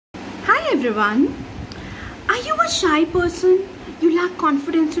everyone. Are you a shy person? You lack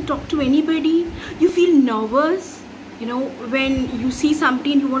confidence to talk to anybody? You feel nervous, when you see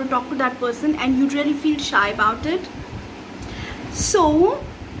somebody and you want to talk to that person and you really feel shy about it? So,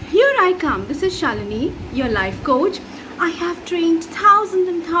 here I come. This is Shalini, your life coach. I have trained thousands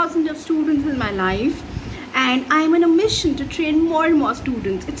and thousands of students in my life, and I'm on a mission to train more and more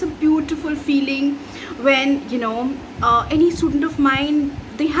students. It's a beautiful feeling when any student of mine,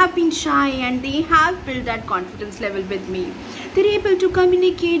 they have been shy and they have built that confidence level with me. They're able to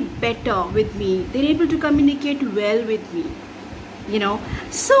communicate better with me. They're able to communicate well with me.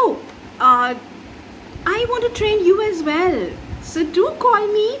 So I want to train you as well. So do call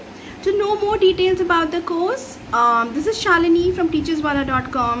me to know more details about the course. This is Shalini from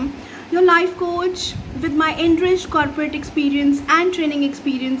teacherswala.com, your life coach with my enriched corporate experience and training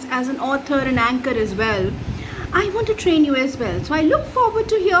experience as an author and anchor as well. I want to train you as well. So I look forward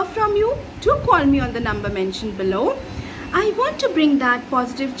to hear from you. Do call me on the number mentioned below. I want to bring that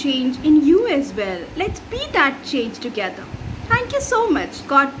positive change in you as well. Let's be that change together. Thank you so much.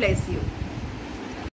 God bless you.